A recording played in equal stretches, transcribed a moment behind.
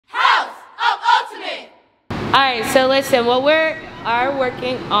Alright, so listen, what we are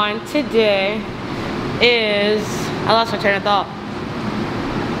working on today is, I lost my train of thought.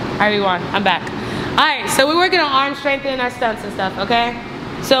 Alright, everyone, I'm back. Alright, so we're working on arm strength and our stunts and stuff, okay?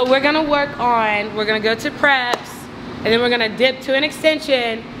 So we're gonna we're gonna go to preps, and then we're gonna dip to an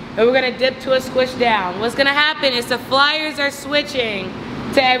extension, and we're gonna dip to a squish down. What's gonna happen is the flyers are switching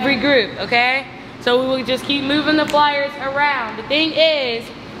to every group, okay? So we will just keep moving the flyers around. The thing is,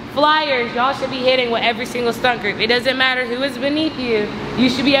 flyers, y'all should be hitting with every single stunt group. It doesn't matter who is beneath you. You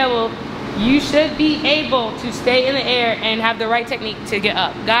should be able to stay in the air and have the right technique to get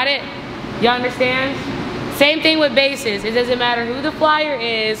up. Got it? Y'all understand? Same thing with bases. It doesn't matter who the flyer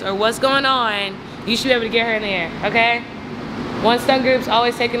is or what's going on. You should be able to get her in the air, okay? One stunt group's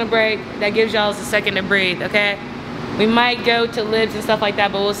always taking a break. That gives y'all a second to breathe, okay? We might go to libs and stuff like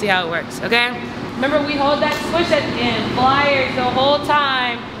that, but we'll see how it works, okay? Remember, we hold that squish at the end. Flyers the whole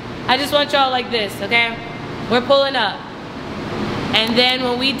time. I just want y'all like this, okay? We're pulling up. And then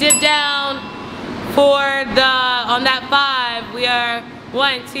when we dip down on that 5, we are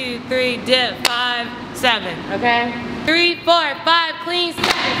 1, 2, 3, dip, 5, 7, okay? 3, 4, 5, clean, 7,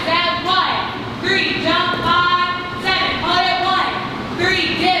 stab, 1, 3, jump, 5, 7, hold it, 1,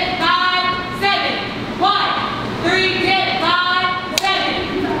 3, dip, 5, 7, 1, 3, dip, 5,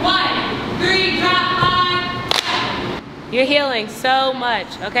 7, 1, 3, drop, 5, 7. You're healing so much,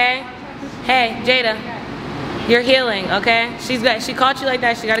 okay? Hey, Jada, you're healing, okay? She caught you like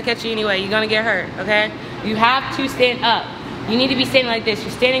that, she gotta catch you anyway. You're gonna get hurt, okay? You have to stand up. You need to be standing like this.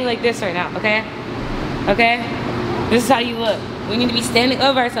 You're standing like this right now, okay? Okay? This is how you look. We need to be standing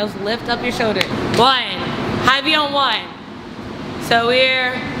over ourselves. Lift up your shoulder. 1. High V on 1. So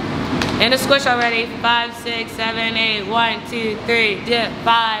we're in a squish already. 5, 6, 7, 8. 1, 2, 3, dip,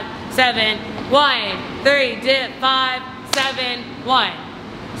 5, 7, 1, 3, dip, 5, 7, 1.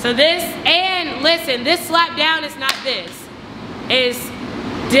 So this, and listen, this slap down is not this. It's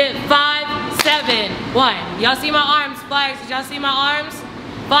dip, 5, 7, 1. Y'all see my arms, flyers? Did y'all see my arms?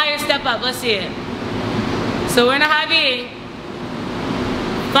 Flyers, step up. Let's see it. So we're in a high V.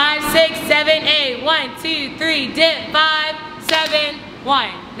 5, 6, 7, 8. 1, 2, 3, dip, 5, 7, 1.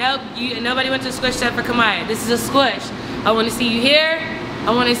 Nope, nobody went to squish step for Kamaya. This is a squish. I want to see you here.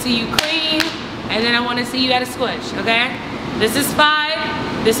 I want to see you clean. And then I want to see you at a squish, okay? This is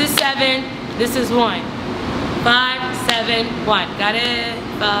 5. This is 7. This is 1. 5, 7, 1. Got it?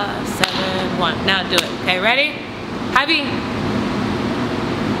 5, 7, 1. Now do it. Okay, ready? High V.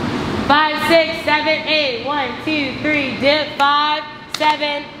 5, 6, 7, 8. 1, 2, 3. Dip. 5,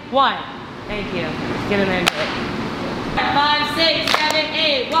 7, 1. Thank you. Get in there and do it. 5, 6, 7,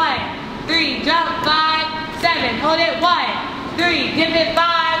 8. 1, 3. Jump. 5, 7. Hold it. 1, 3. Dip it.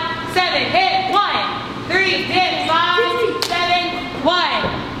 5, 7. Hit. 1, 3. Dip. 5, 7.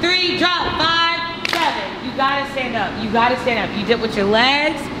 1, 3. Drop. 5, 7. You gotta stand up. You gotta stand up. You dip with your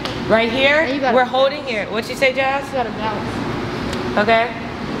legs right here. We're holding here. What'd she say, Jazz? You gotta balance. Okay.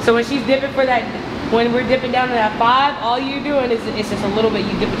 So when she's dipping for that, when we're dipping down to that 5, all you're doing is it's just a little bit.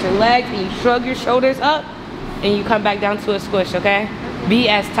 You dip with your legs and you shrug your shoulders up, and you come back down to a squish. Okay. Be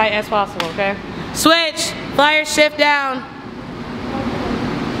as tight as possible. Okay. Switch. Flyers shift down.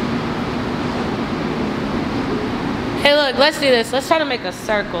 Hey, look, let's do this. Let's try to make a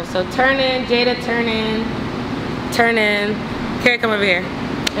circle. So turn in, Jada, turn in, turn in. Carrie, come over here.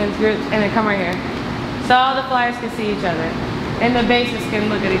 And then come right here. So all the flyers can see each other. And the bases can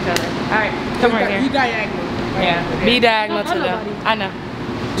look at each other. All right, come right here. Be diagonal. Yeah, be diagonal to them. I know.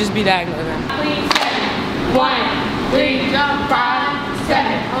 Just be diagonal to them. 1, 3, jump, 5,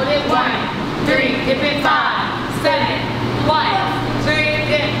 7. Hold it. 1, 3, dip it. 5, 7. 1, 3,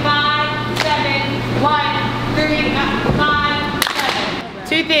 dip. 5, 7. 1, 3, 5, 7.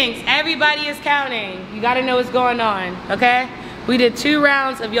 Two things. Everybody is counting. You got to know what's going on. Okay. We did 2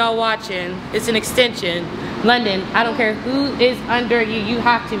 rounds of y'all watching. It's an extension. London, I don't care who is under you. You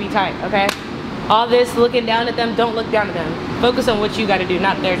have to be tight. Okay. All this looking down at them. Don't look down at them. Focus on what you got to do,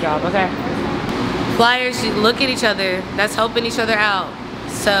 not their job. Okay. Flyers, look at each other. That's helping each other out.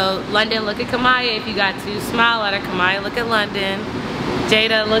 So London, look at Kamaya if you got to. Smile at her. Kamaya, look at London.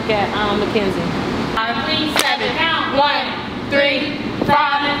 Jada, look at Mackenzie. 7. Count. 1, 3,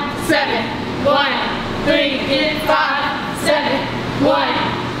 5, 7. 1, 3, hit 5, 7. 1,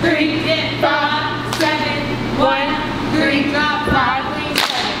 3, hit 5, 7. 1, 3, drop 5, clean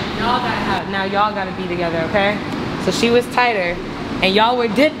 7. Now y'all gotta be together, okay? So she was tighter, and y'all were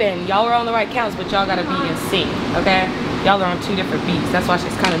dipping. Y'all were on the right counts, but y'all gotta be in sync, okay? Y'all are on 2 different beats. That's why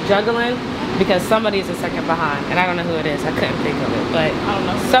she's kind of juggling, because somebody is a second behind, and I don't know who it is. I couldn't think of it, but I don't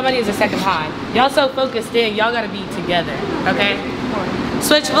know. Somebody is a second behind. Y'all so focused in, y'all gotta be together, okay?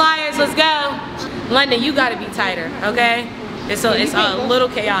 Switch flyers, let's go. London, you gotta be tighter, okay? It's a little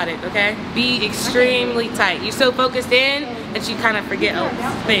chaotic, okay? Be extremely tight. You're so focused in that you kind of forget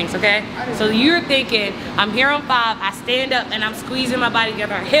things, okay? So you're thinking, I'm here on 5, I stand up and I'm squeezing my body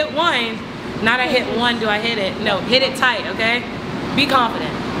together. I hit 1, not I hit 1, do I hit it? No, hit it tight, okay? Be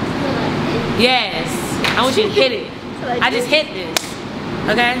confident. Yes, I want you to hit it. I just hit this,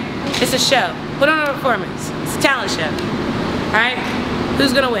 okay? It's a show. Put on a performance. It's a talent show, all right?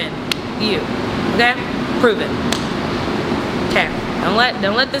 Who's gonna win? You, okay? Prove it. Okay,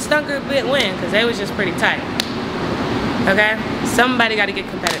 don't let the stunt group win, because they was just pretty tight. Okay? Somebody gotta get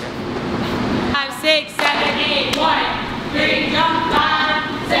competitive. 5, 6, 7, 8, 1, 3, jump,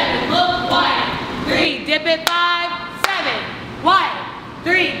 5, 7, look, 1, 3, dip it, 5, 7, 1,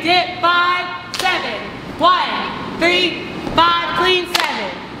 3, dip, 5, 7, 1, 3, 5, clean, 7.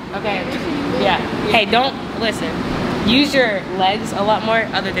 Okay, yeah. Hey, don't, listen. Use your legs a lot more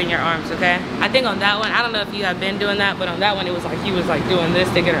other than your arms, okay? I think on that one, I don't know if you have been doing that, but on that one it was like he was like doing this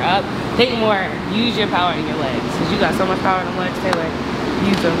to get her up. Take more, use your power in your legs, because you got so much power in the legs, Taylor.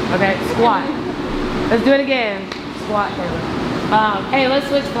 Use them, okay? Squat. Let's do it again. Squat, Taylor. Hey, let's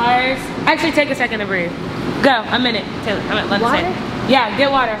switch flyers. Actually, take a second to breathe. Go, a minute, Taylor. Let's say. Yeah, get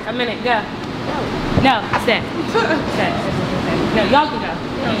water, a minute, go. No, stand. Stand. No, y'all can go.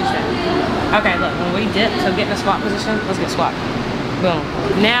 Okay, look, when we dip, so get in a squat position, let's get squat. Boom.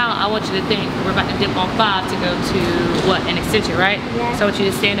 Now I want you to think, we're about to dip on 5 to go to, what, an extension, right? Yeah. So I want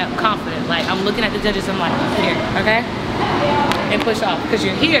you to stand up confident. Like, I'm looking at the judges, I'm like, here, okay? And push off, because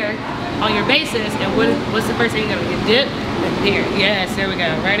you're here on your bases, and what's the first thing you're gonna get? Dip, and here. Yes, there we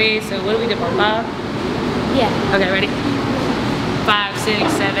go. Ready? So what do we dip on, 5? Yeah. Okay, ready? 5, 6,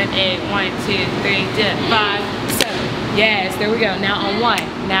 7, 8, 1, 2, 3, dip, 5, 7. Yes, there we go. Now on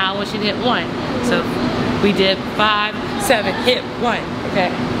 1. Now I want you to hit 1. So we did 5, 7, hit 1. Okay,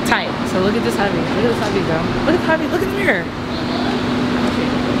 tight. So look at this hubby. Look at this hubby, girl. Look at the hubby. Look in the mirror.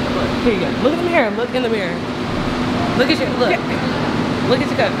 Here you go. Look in the mirror. Look in the mirror. Look at your look. Look at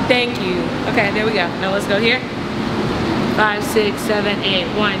your cup. Thank you. Okay, there we go. Now let's go here. 5, 6, 7,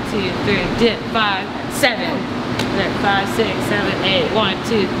 8. 1, 2, 3. Dip. 5, 7. 5, 6, 7, 8. 1,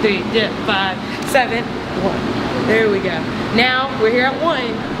 2, 3. Dip. 5, 7, 1. There we go. Now we're here at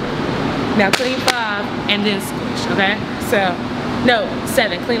 1. Now clean 5 and then squish, okay? So, no,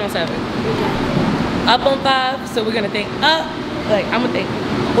 7, clean on 7. Up on 5, so we're gonna think up, like I'm gonna think,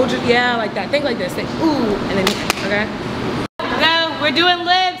 yeah, like that. Think like this, think ooh, and then, okay? No, we're doing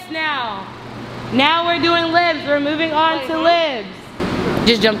libs now. Now we're doing libs, we're moving on to libs.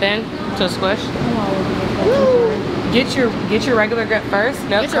 Just jump in to a squish. Get your regular grip first.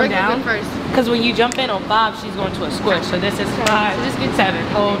 No, come down. Because when you jump in on 5, she's going to a squish. So this is 5. So just get 7.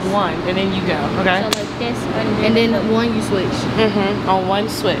 Hold 1, and then you go. Okay. So like this, and then 1 you switch. On 1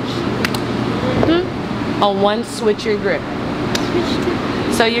 switch. On 1 switch your grip.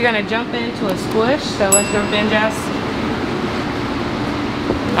 So you're gonna jump into a squish. So let's jump in, Jess.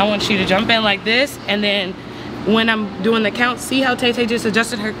 I want you to jump in like this, and then when I'm doing the count, see how Tay Tay just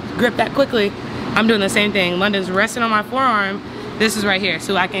adjusted her grip that quickly. I'm doing the same thing. London's resting on my forearm. This is right here.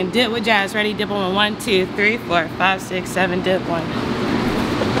 So I can dip with Jazz. Ready? Dip on 1, 2, 3, 4, 5, 6, 7, dip 1.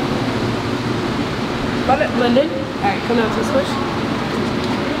 Love it, London. Alright, come down to the squish.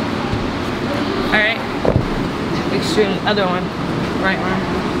 Alright. Extreme, other one. Right arm.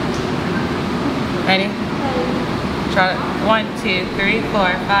 Ready? Try it. 1, 2, 3, 4,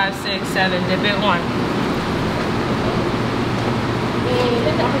 5, 6, 7, dip it 1.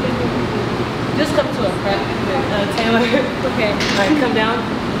 Just come to a prep, Taylor. Okay. Alright, come down.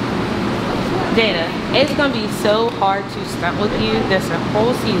 Jada, it's gonna be so hard to stunt with you this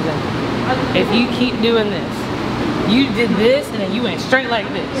whole season if you keep doing this. You did this and then you went straight like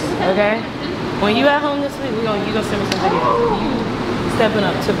this, okay? When you at home this week, you gonna send me some videos of you stepping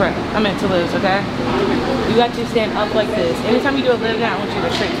up to prep. I meant to lives, okay? You got to stand up like this. Anytime you do a live down, I want you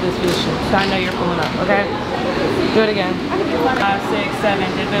to straight to this position so I know you're pulling up, okay? Do it again. 5, 6, 7,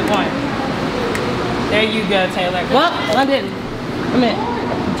 dip it 1. There you go, Taylor. Well, London. I meant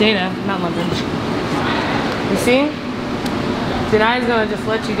Jada, not London. You see? Deni's gonna just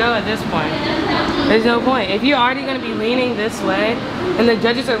let you go at this point. There's no point. If you're already gonna be leaning this way, and the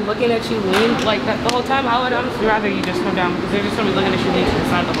judges are looking at you lean like that the whole time, I would honestly rather you just come down because they're just gonna be looking at you lean to the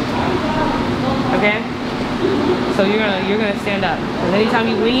side the whole time. Okay? So you're gonna stand up. And anytime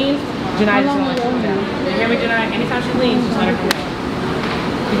you lean, Deni's just gonna let you come down. You hear me, Deni? Anytime she leans, just let her come down.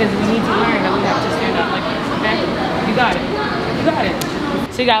 Because we need to learn that we have to stand up like this, okay? You got it. You got it.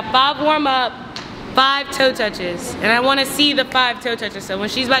 So you got 5 warm up, 5 toe touches. And I want to see the 5 toe touches. So when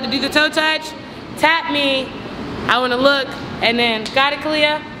she's about to do the toe touch, tap me. I want to look. And then, got it,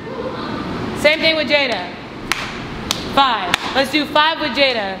 Kalia? Same thing with Jada. 5. Let's do 5 with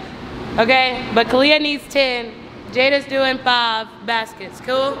Jada. Okay? But Kalia needs 10. Jada's doing 5 baskets.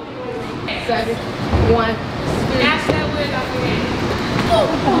 Cool? 7, 1. Snatch that wig off your head.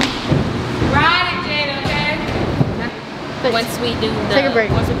 Ride it, Jada, okay? Once we do the, take a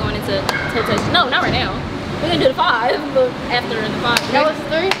break. Once we're going into temptation. No, not right now. We're gonna do the 5, but after the 5. That was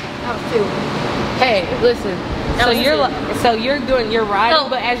 3? That was 2. Hey, listen. So you're doing your riding,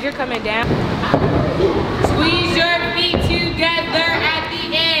 but as you're coming down, squeeze your feet together at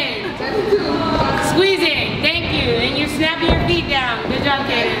the end. Squeezing, thank you. And you're snapping your feet down. Good job,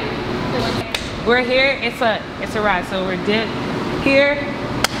 Kaden. We're here, it's a ride. So we're here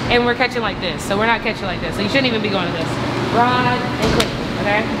and we're catching like this. So we're not catching like this. So you shouldn't even be going to this. Ride and click,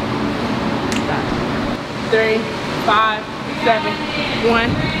 okay? Stop. 3, 5, 7, 1,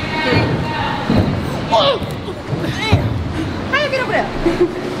 3. Oh! How you get over there?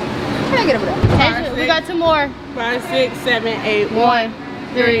 How you get over there? We got 2 more. 5, 6, 7, 8, 1,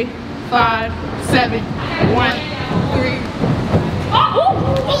 3, 5, 7, 1, 3.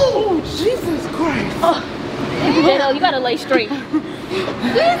 Oh, Jesus Christ. Jada, you gotta lay straight.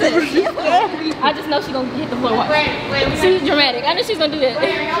 I just know she's gonna hit the floor. Wait. She's dramatic. I know she's gonna do that.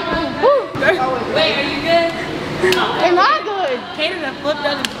 Wait, are you good? Am I good? Kaden done flipped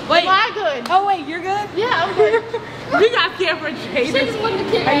over. Wait. Am I good? Oh wait, you're good? Yeah, I'm good. We got camera She Jaden. just wanted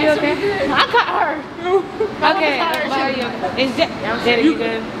to kick Are you ass. okay? I got her. Okay. Are you okay? Is Jada, you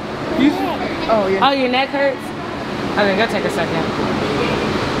good? Oh, yeah. Oh, your neck hurts? Okay, go take a second.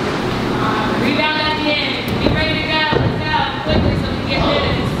 Rebound at the end. Be ready to go. Let's go. Quickly so we can get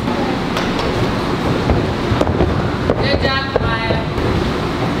this. Good job, Maya.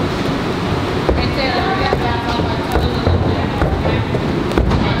 Hey, Taylor, we got back on my toes a little bit.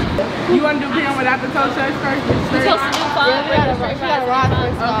 You want to do being without the toe touch first? We're supposed to do 5. Yeah, we gotta rock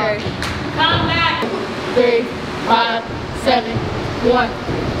first. Okay. Come back. 3, 5, 7, 1,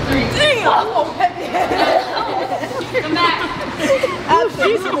 3. Damn! Come back.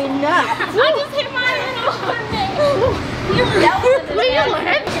 Absolutely not. I just hit my head on her neck.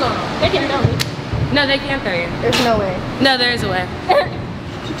 They can know me. No, they can't throw you. There's no way. No, there is a way.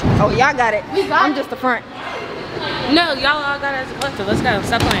 Oh, y'all got it. I'm just the front. No, y'all all got it as a collective. Let's go.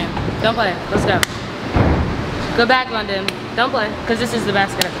 Stop playing. Don't play. Let's go. Go back, London. Don't play, because this is the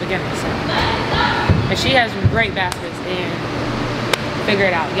basket at the beginning. So. And she has great baskets, and figure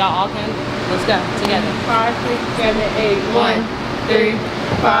it out. Y'all all can. Let's go together. 5, 6, 7, 8, 1, 3,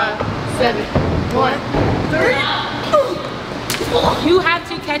 5, 7, 1, 3. You have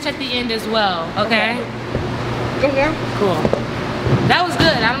to catch at the end as well, okay? Okay. Cool. That was good.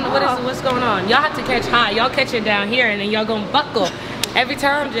 I don't know what's going on. Y'all have to catch high. Y'all catch it down here, and then y'all gonna buckle every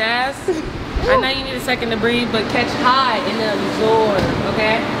time, Jazz. I know you need a second to breathe, but catch high and then absorb,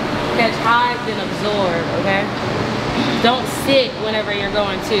 okay? Catch high, then absorb, okay? Don't sit whenever you're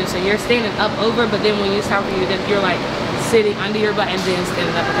going to. So you're standing up over, but then when you start for you, then you're like sitting under your butt and then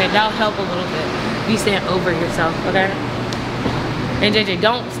standing up, okay? That'll help a little bit. You stand over yourself, okay? And JJ,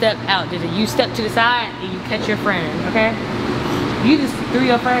 don't step out, JJ. You step to the side and you catch your friend, okay? You just threw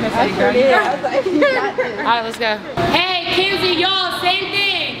your friend and said, girl, you got it. Alright, let's go. Hey, Kenzie, y'all, same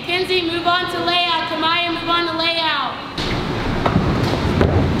thing. Kenzie, move on to layout. Kamaya, move on to layout.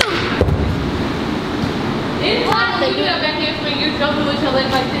 It's hard when you do that back here swing. You're jumping with your legs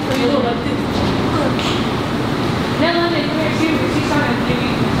like this, so you go like this. Now, London, come here. She's trying to give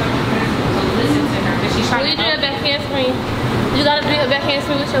you listen to her, but she's trying When you to do a backhand swing, you gotta do a backhand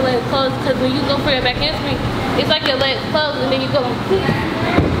swing with your legs closed, because when you go for your backhand swing, it's like your legs closed and then you go like this.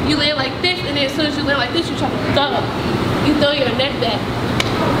 You land like this, and then as soon as you land like this, you try to throw. You throw your neck back.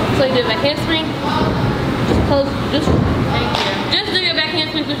 So you do a backhand swing, just close, just do your backhand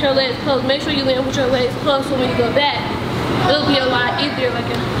swing with your legs closed. Make sure you land with your legs closed, so when you go back, it'll be a lot easier,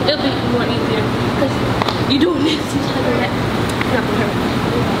 it'll be more easier. Because you doing this, you try to do that. It's not gonna hurt.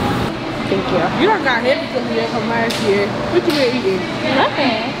 Thank you. You don't got heavy because you from last year. What you been eating?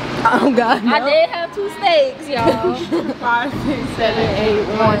 Nothing. Oh, God. No. I did have 2 steaks, y'all. 5, 6, 7, 8,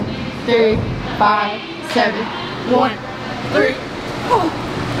 1, 3, 5, 7, 1, 3.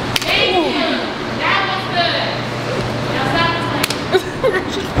 That was good. Now stop this.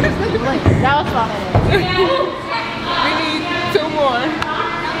 That was fun. We need 2 more.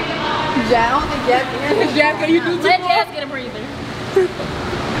 I don't think Jazz Jazz, can you do 2 Let more? Jazz get a breather.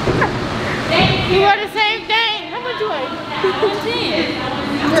 You were the same thing. How much you weigh? 110.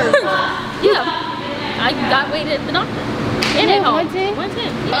 Yeah. I got weighed at the doctor. And at home. 110?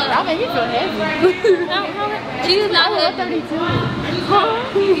 110. I mean, you feel heavy. She's not I heavy.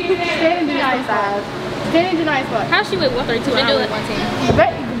 132. Stand in the nice size. Stand in the nice spot. How she weigh 132 and I weigh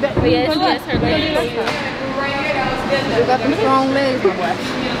 110? But yes, yes, her legs. You got them strong legs, my boy.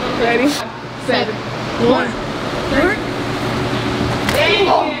 Ready? 7, 1, 3.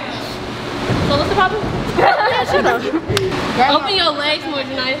 So what's the problem? Shut up. Open your legs more,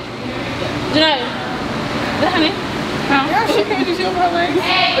 Janaya. Janaya. Is that her name? Yeah, she can't just open her legs.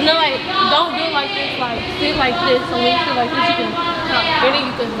 No, like, don't do it like this. Like, sit like this. So when you sit like this, you can, and then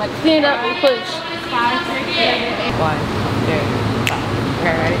you can, like, stand up and push. 5, 6, 7, 8. 1, 2, 5.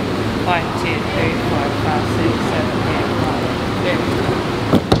 Okay, ready? 1, 2, 3, 4, 5, 6, 7, 8, 9.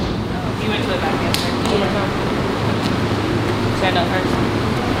 You went to the back end. Stand up first.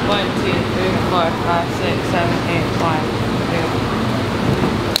 1, 2, 3, 4, 5, 6, 7, 8, 1, 2.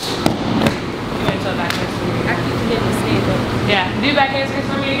 You went to the back end. I keep forgetting to stand up. Yeah, do back handspring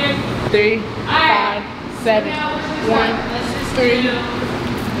for me again. 3, 5, 7, 1, 3.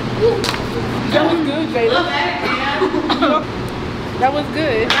 That was good, Jayla. That was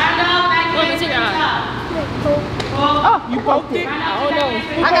good. Let me take your eye. Oh, you poked it? I don't know.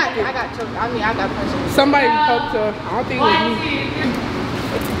 I got choked. I mean, I got punched. Somebody poked her. I don't think it was me.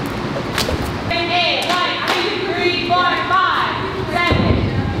 8, 1, 2, 3, 4, 5,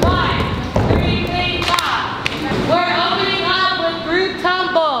 7, 1, 3, 5. We're opening up with group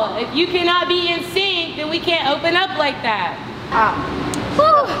tumble. If you cannot be in sync, then we can't open up like that.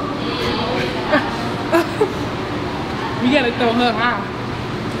 You gotta throw her high.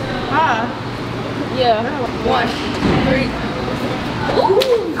 Yeah. 1, 3.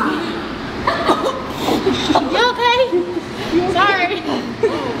 You okay? Sorry.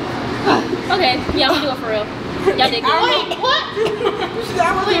 Okay, yeah, I'm gonna do it for real. Y'all did good. Wait, what?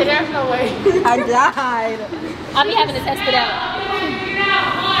 There's no way. I died. I'll be having to test it out.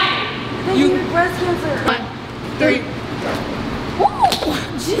 You Breast cancer. 1, 3.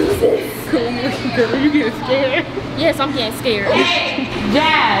 Jesus. Girl, you getting scared? Yes, I'm getting scared.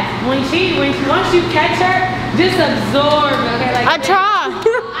 Jazz, once you catch her, just absorb, okay? Like I try.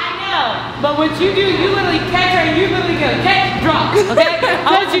 I know, but what you do, you literally catch her and you literally go catch, drop, okay?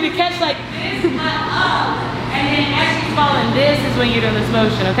 I want you to catch like this, up, and then as she's falling, this is when you're doing this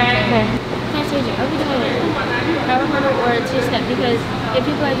motion, okay? Can I change it? Are we doing power hurdle or a two-step? Because if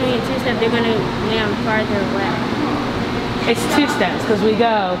people are doing a two-step, they're going to land farther away. It's 2 steps because we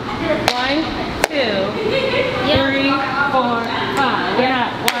go 1, 2, 3, 4, 5. We're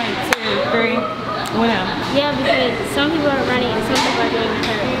not 1, 2, 3. We're not. Yeah, because some people are running and some people are doing the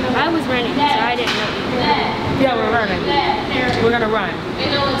curve. I was running, so I didn't know. Yeah, we're running. We're gonna run.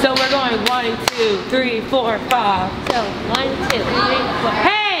 So we're going 1, 2, 3, 4, 5. So 1, 2, 3, 4.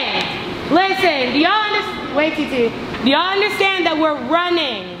 Hey, listen. Do y'all understand? Wait, TT. Do y'all understand that we're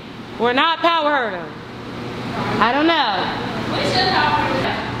running? We're not power hurdling. I don't know.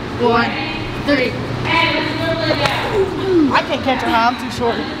 1, 3. I can't catch her high. I'm too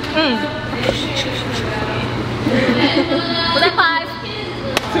short. Was that 5?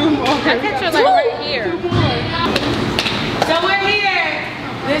 2 more. I catch her like right here. 2 more. So we're here.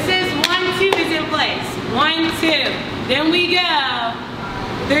 This is 1, 2 is in place. 1, 2. Then we go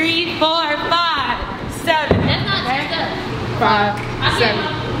 3, 4, 5, 7. That's not two steps. 5, 7,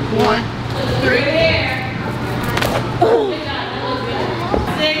 1, 3. Here. 6,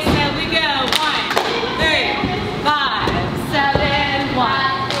 then we go 1, 3, 5, 7, 1.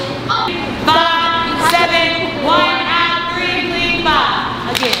 5, 7, 1, out, 3, clean,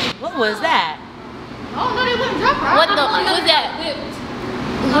 5. Again. What was that? Oh, no, they wouldn't drop right. What was that?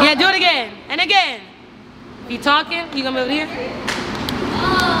 Yeah, do it again. And again. You talking? You gonna move it here?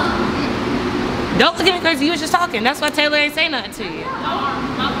 Don't look at me crazy. You was just talking. That's why Taylor ain't say nothing to you.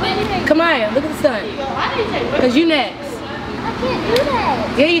 Come on, look at the stunt. Because you next. I can't do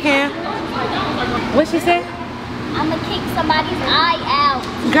that. Yeah, you can. What she said? I'm gonna kick somebody's eye out.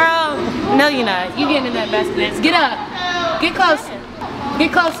 Girl, no you're not. You getting in that basket next. Get up. Get closer.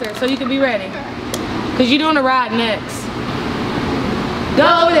 Get closer so you can be ready. Because you're doing a ride next. Go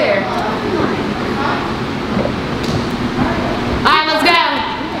over there. Alright, let's go.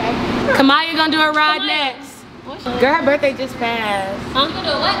 Kamaya gonna do a ride next. Girl, her birthday just passed. I'm gonna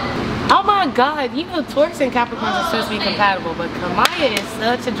do what? Oh my god, you know Taurus and Capricorns are supposed to be compatible, but Kamaya is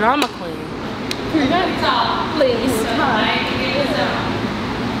such a drama queen. Please. Why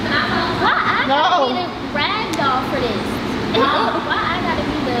I gotta be the rag doll for this? Why I gotta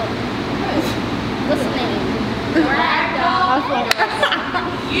be the what's the name? Rag doll.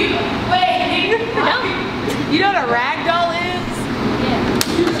 You know what a rag doll is?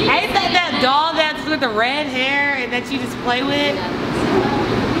 Yeah. Ain't that doll that's with the red hair and that you just play with?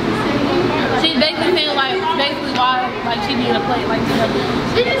 She's basically saying like why like she need to play like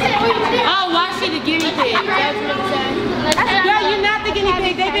Oh, why she the guinea pig? That's what I'm saying. Girl, you know not the guinea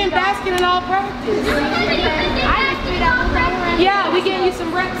pig. They've been basking in all practice. Yeah, we getting you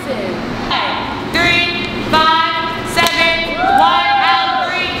some reps in. 3, 5, 7, 1 out,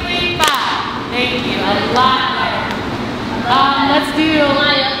 3, clean 5. Thank you. A lot better. Let's do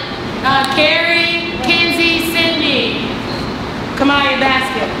Carrie, Kenzie, Cindy. Come on, your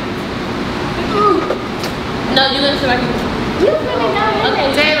basket. No, you gonna select.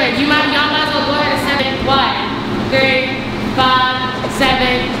 Okay. Taylor, y'all might as well go ahead and 7, 1, 3, 5,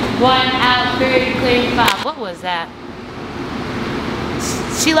 7, 1 out, 3, clean 5. What was that?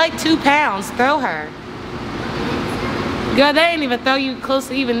 She like 2 pounds. Throw her. Girl, they didn't even throw you close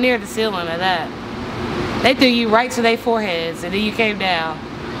to even near the ceiling of that. They threw you right to their foreheads and then you came down.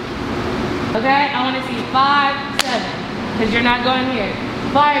 Okay, I want to see 5, 7. Because you're not going here.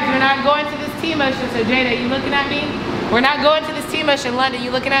 5, you're not going to this T motion. So Jada, you looking at me? We're not going to this T motion. London,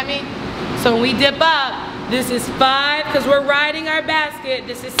 you looking at me? So when we dip up, this is 5 because we're riding our basket.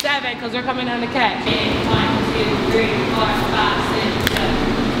 This is 7 because we're coming down to catch. 1, 2, 3, 4, 5, 6, 7.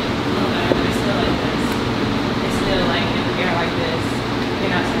 It's still like this. It's still like in the air like this.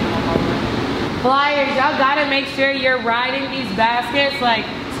 You're not staying on over. Flyers, y'all gotta make sure you're riding these baskets like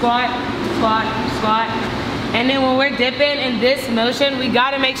squat, squat, squat. And then when we're dipping in this motion, we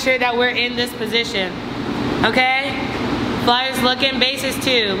gotta make sure that we're in this position. Okay? Flyers looking, bases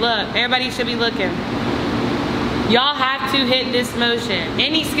too. Look, everybody should be looking. Y'all have to hit this motion.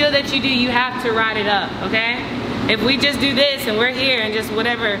 Any skill that you do, you have to ride it up, okay? If we just do this and we're here and just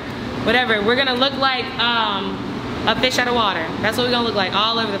whatever, we're gonna look like a fish out of water. That's what we're gonna look like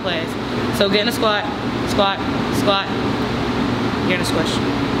all over the place. So get in a squat, squat, squat. You're in a squish.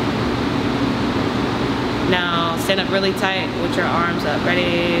 Now stand up really tight with your arms up.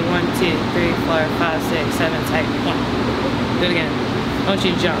 Ready? 1, 2, 3, 4, 5, 6, 7, tight. 1. Do it again. I want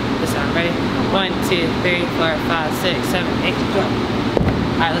you to jump this time. Ready? 1, 2, 3, 4, 5, 6, 7, 8. Jump.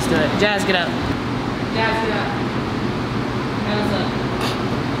 Alright, let's do it. Jazz, get up. Jazz, get up. Hands up.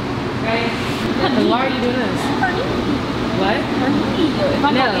 Ready? Why are you doing this? What?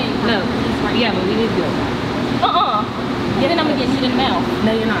 No. Yeah, but we need to do it. Yeah, then I'm gonna get you in the mouth.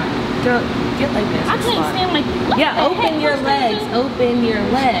 No, you're not. Girl, get like this. I can't stand like. Yeah, open your legs. Open your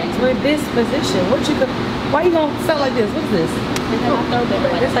legs. We're this position. Why you gonna sound like this? What's this?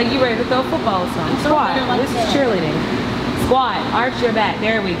 It's like you ready to throw football or something. Squat. This is cheerleading. Squat. Arch your back.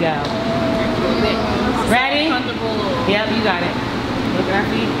 There we go. Ready? Yep, you got it. Look at our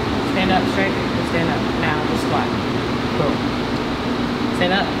feet. Stand up straight. Stand up. Now just squat. Boom.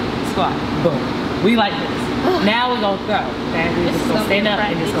 Stand up. Squat. Boom. We like this. Now we're gonna throw. Okay? We're just gonna stand up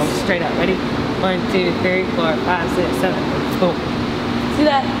and just go straight up. Ready? 1, 2, 3, 4, 5, 6, 7. Boom. See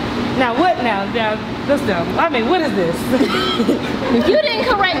that? Now what now? Now let's go. I mean, what is this? You didn't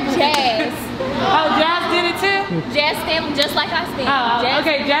correct Jazz. Oh, Jazz did it too? Jazz stand just like I stand. Oh, Jazz,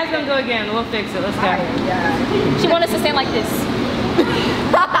 okay, Jazz gonna go again. We'll fix it. Let's go. she wanted us to stand like this.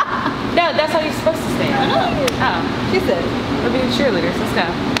 No, that's how you're supposed to stand. Oh, she said, we're being cheerleaders. Let's go.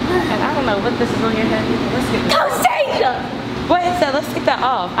 And I don't know what this is on your head. Let's get this. Conversation! What is that? Let's take that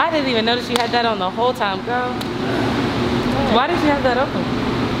off. I didn't even notice you had that on the whole time, girl. Why did you have that open?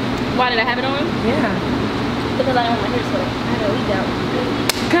 Why did I have it on? Yeah. Because I don't want my hair so I had to leave out.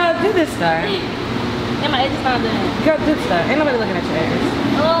 Girl, do this star. And my edge is not done. Girl, do this star. Ain't nobody looking at your edges.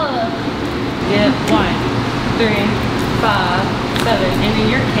 Yeah, 1, 3, 5, 7, and then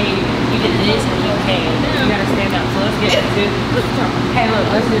you're caving. You did this and you cave. You gotta stand up. So let's get into. Hey, look,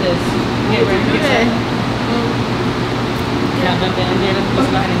 let's do this. Get ready. Get set. Now jump in there.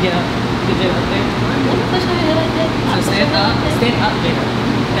 Let's go ahead and get up. Get up there. So stand up. Stand up there.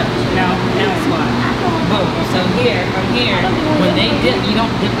 Now squat. Boom. So here, from here, when they dip, you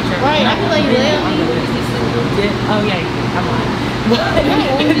don't dip with your. Right, I feel like you live. Dip. Oh yeah, come on.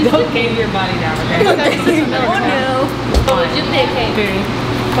 Don't cave your body down, okay? Oh no. What would you pick, Kate? 3,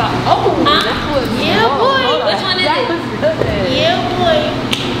 5. Oh, that was Yeah, boy. Which one is that it? was good. Yeah, boy.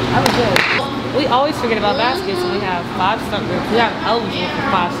 That was good. We always forget about baskets when we have 5 stuck groups. We have eligible for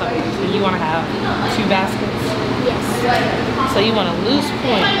 5 stuck groups, and you want to have 2 baskets. Yes. So you want to lose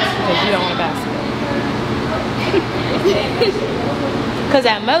points because you don't want a basket. Because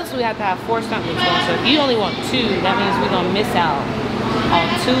at most we have to have 4 stunt groups going. So if you only want 2, that means we're gonna miss out on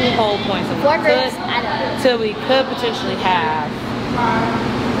 2 whole points. So we could potentially have.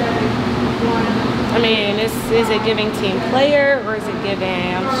 I mean, is it giving team player or is it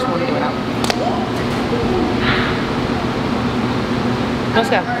giving? I'm just gonna do it out. Let's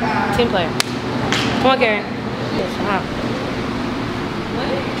go. Team player. Come on, Karen.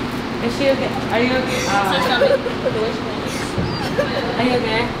 Is she okay? Are you okay? Are you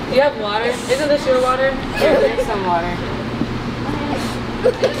okay? Do you have water? Isn't this your water? There's some water.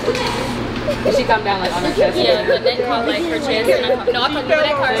 Did she come down like on her chest? Yeah, the neck caught like her chest. And I caught, no, I caught the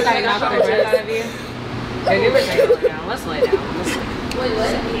neck caught her Did chest. I knock her chest out of you? Hey, give her a second. Lay down. Let's lay down. Wait, what?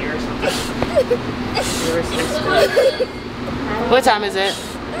 Sit here or something. What time is it?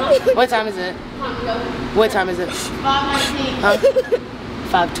 What time is it? What time is it? 5:19. Huh?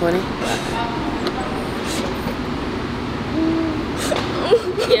 5:20.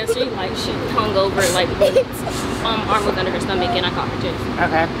 Yeah, she hung over like arm was under her stomach and I caught her chest.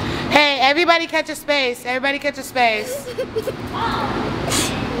 Okay. Hey, everybody catch a space. Everybody catch a space.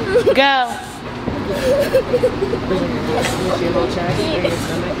 Go. Your little chest or your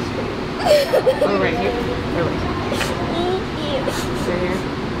stomach? Oh, right here. Or right here. Right here.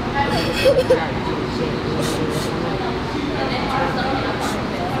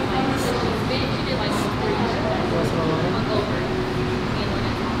 What's going on?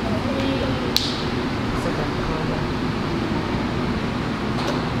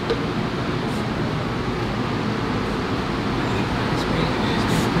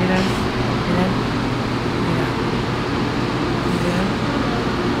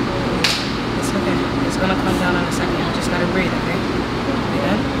 Gonna come down in a second. You just gotta breathe, okay? Breathe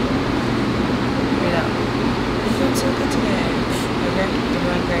in. Breathe out. You're doing so good today. Okay? You're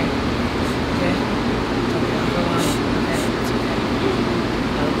doing great. Okay? Okay, I'll go on. Okay, that's okay.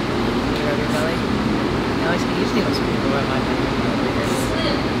 No. You rub your belly. No, I usually have some people rub my belly.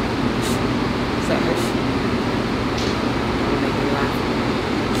 Does that hurt? It'll make me laugh.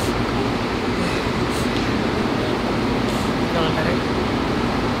 Feeling better?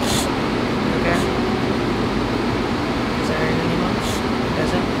 Okay?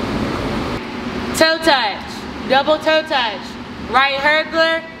 Toe touch, double toe touch, right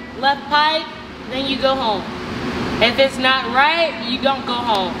hurdler, left pike, then you go home. If it's not right, you don't go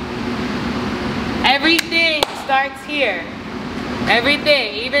home. Everything starts here.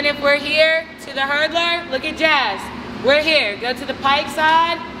 Everything, even if we're here to the hurdler, look at Jazz. We're here, go to the pike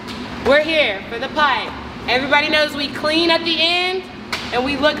side, we're here for the pike. Everybody knows we clean at the end and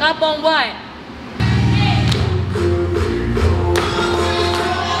we look up on what?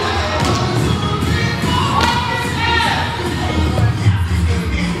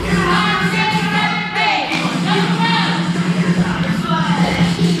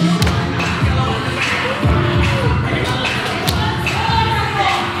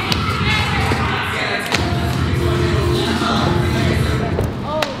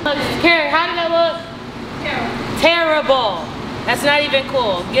 Terrible. That's not even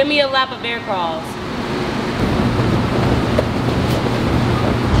cool. Give me a lap of bear crawls.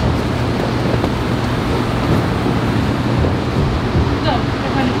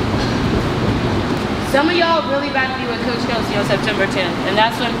 Some of y'all really about to be with Coach Kelsey on September 10th, and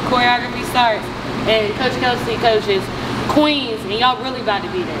that's when choreography starts. And Coach Kelsey coaches Queens, and y'all really about to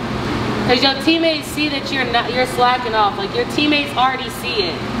be there. Because your teammates see that you're slacking off. Like your teammates already see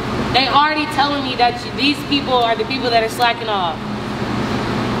it. They already telling me that these people are the people that are slacking off.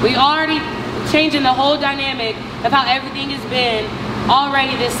 We already changing the whole dynamic of how everything has been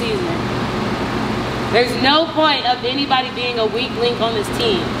already this season. There's no point of anybody being a weak link on this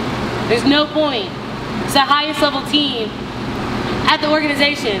team. There's no point. It's the highest level team at the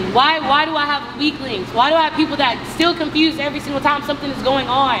organization. Why do I have weak links? Why do I have people that still confused every single time something is going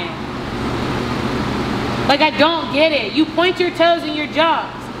on? Like, I don't get it. You point your toes and your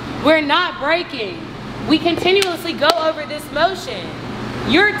jumps. We're not breaking. We continuously go over this motion.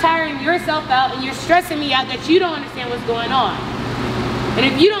 You're tiring yourself out and you're stressing me out that you don't understand what's going on. And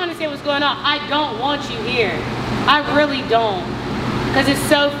if you don't understand what's going on, I don't want you here. I really don't. Because it's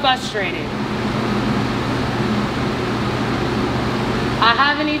so frustrating. I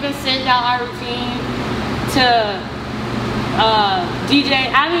haven't even sent out our routine to DJ.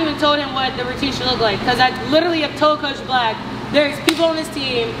 I haven't even told him what the routine should look like. Because I literally have told Coach Black, there's people on this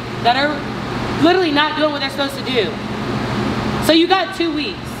team that are literally not doing what they're supposed to do. So you got 2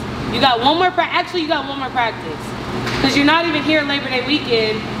 weeks. You got one more actually you got one more practice. Because you're not even here Labor Day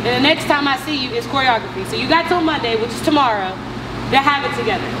weekend, and the next time I see you is choreography. So you got till Monday, which is tomorrow, to have it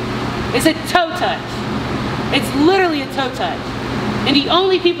together. It's a toe touch. It's literally a toe touch. And the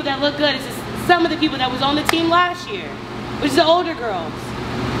only people that look good is some of the people that was on the team last year, which is the older girls.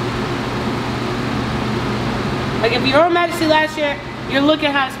 Like if you're on Majesty last year, you're looking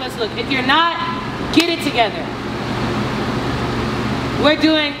how it's supposed to look. If you're not, get it together. We're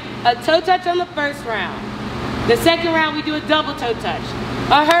doing a toe touch on the first round. The second round, we do a double toe touch.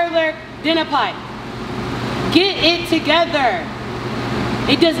 A hurdler, then a pike. Get it together.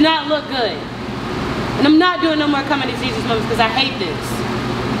 It does not look good. And I'm not doing no more coming to Jesus moments because I hate this.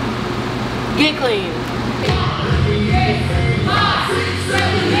 Get clean. 8, 5, 6,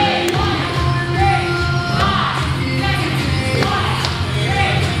 Ready.